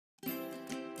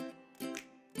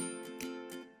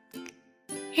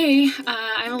Hey,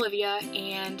 I'm Olivia,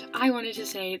 and I wanted to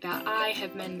say that I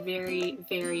have been very,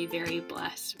 very, very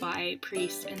blessed by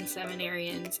priests and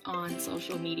seminarians on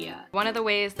social media. One of the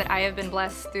ways that I have been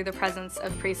blessed through the presence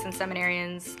of priests and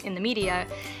seminarians in the media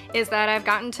is that I've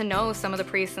gotten to know some of the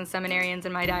priests and seminarians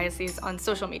in my diocese on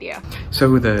social media.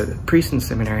 So the priests and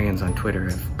seminarians on Twitter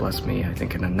have blessed me, I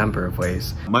think, in a number of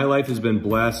ways. My life has been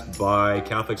blessed by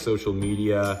Catholic social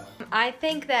media. I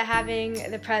think that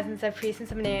having the presence of priests and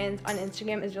seminarians on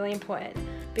Instagram is really important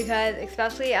because,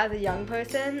 especially as a young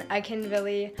person, I can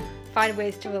really find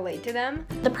ways to relate to them.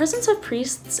 The presence of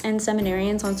priests and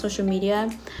seminarians on social media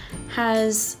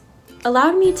has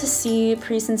allowed me to see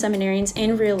priests and seminarians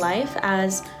in real life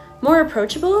as more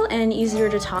approachable and easier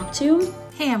to talk to.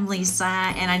 Hey, I'm Lisa,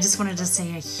 and I just wanted to say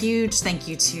a huge thank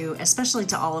you to, especially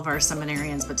to all of our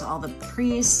seminarians, but to all the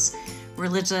priests,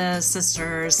 religious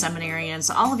sisters,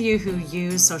 seminarians, all of you who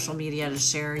use social media to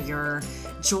share your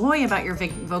joy about your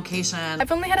vocation.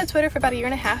 I've only had a Twitter for about 1.5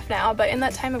 years now, but in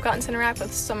that time I've gotten to interact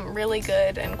with some really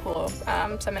good and cool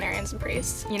seminarians and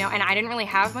priests. You know, and I didn't really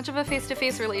have much of a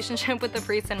face-to-face relationship with the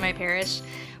priests in my parish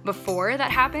before that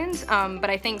happened,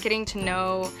 but I think getting to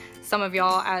know some of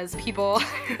y'all as people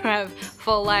who have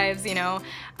full lives, you know,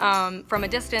 from a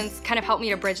distance kind of helped me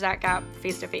to bridge that gap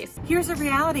face-to-face. Here's the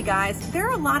reality, guys. There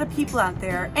are a lot of people out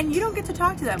there and you don't get to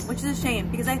talk to them, which is a shame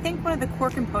because I think one of the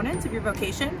core components of your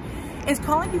vocation is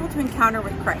calling people to encounter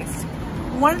with Christ.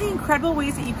 One of the incredible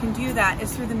ways that you can do that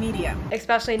is through the media.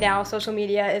 Especially now, social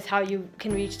media is how you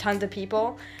can reach tons of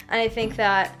people, and I think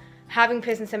that having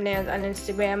priests and seminarians on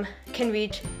Instagram can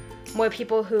reach more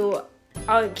people who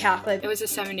are Catholic. It was a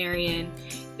seminarian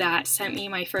that sent me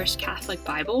my first Catholic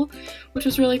Bible, which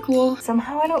was really cool.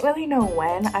 Somehow, I don't really know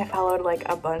when, I followed like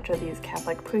a bunch of these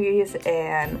Catholic priests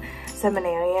and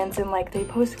seminarians, and like they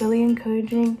post really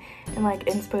encouraging and like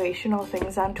inspirational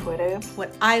things on Twitter.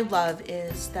 What I love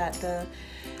is that the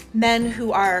men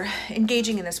who are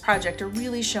engaging in this project are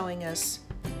really showing us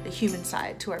the human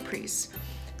side to our priests.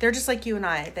 They're just like you and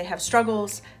I. They have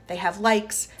struggles, they have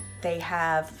likes, they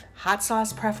have hot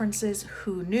sauce preferences.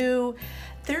 Who knew?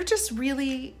 They're just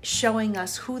really showing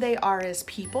us who they are as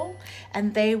people,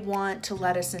 and they want to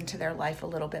let us into their life a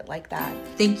little bit like that.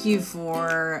 Thank you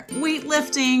for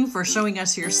weightlifting, for showing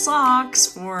us your socks,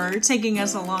 for taking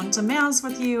us along to Mass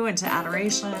with you and to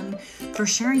adoration, for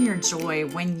sharing your joy.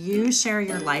 When you share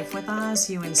your life with us,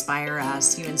 you inspire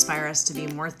us. You inspire us to be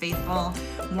more faithful,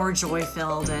 more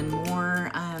joy-filled, and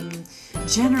more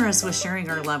generous with sharing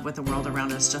our love with the world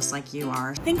around us, just like you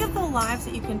are. Think of the lives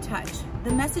that you can touch,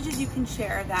 the messages you can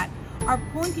share that are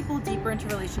pulling people deeper into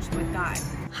relationship with God.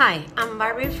 Hi, I'm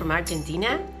Barbara from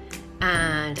Argentina,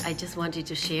 and I just wanted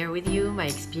to share with you my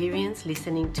experience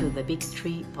listening to the Big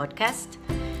Tree podcast.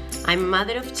 I'm a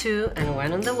mother of 2 and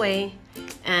 1 on the way,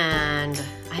 and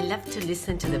I love to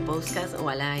listen to the podcast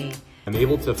while I'm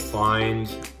able to find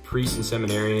priests and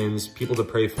seminarians, people to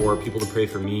pray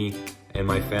for me and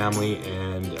my family,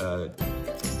 and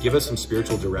give us some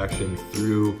spiritual direction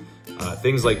through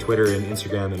things like Twitter and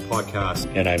Instagram and podcasts.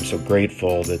 And I'm so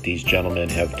grateful that these gentlemen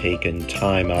have taken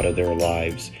time out of their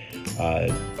lives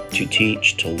to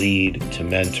teach, to lead, to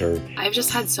mentor. I've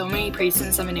just had so many priests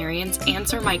and seminarians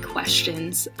answer my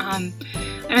questions. I'm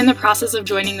in the process of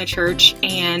joining the church,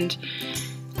 and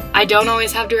I don't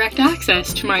always have direct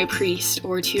access to my priest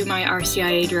or to my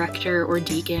RCIA director or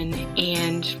deacon,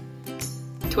 and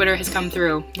Twitter has come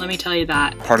through, let me tell you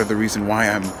that. Part of the reason why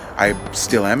I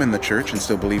still am in the church and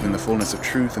still believe in the fullness of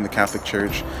truth in the Catholic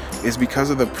Church is because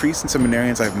of the priests and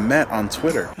seminarians I've met on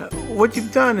Twitter. What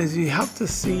you've done is you helped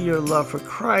us see your love for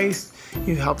Christ,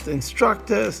 you helped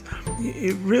instruct us,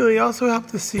 it really also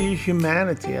helped us see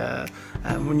humanity.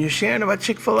 When you're sharing about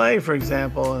Chick-fil-A, for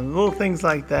example, and little things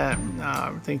like that,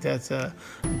 I think that's a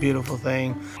beautiful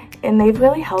thing. And they've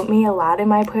really helped me a lot in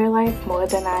my prayer life, more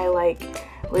than I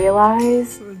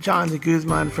realize. John de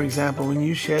Guzman, for example, when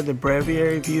you shared the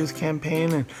Breviary Views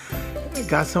campaign and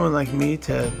got someone like me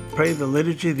to pray the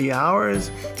Liturgy of the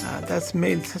Hours, that's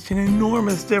made such an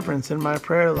enormous difference in my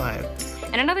prayer life.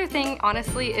 And another thing,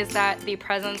 honestly, is that the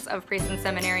presence of priests and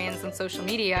seminarians on social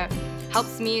media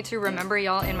helps me to remember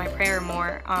y'all in my prayer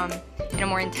more, in a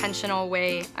more intentional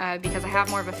way, because I have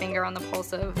more of a finger on the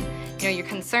pulse of, you know, your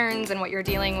concerns and what you're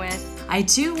dealing with. I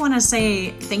do want to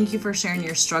say thank you for sharing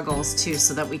your struggles too,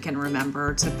 so that we can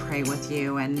remember to pray with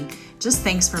you, and just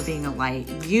thanks for being a light.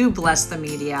 You bless the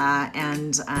media,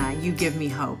 and you give me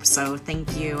hope. So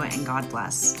thank you, and God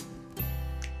bless.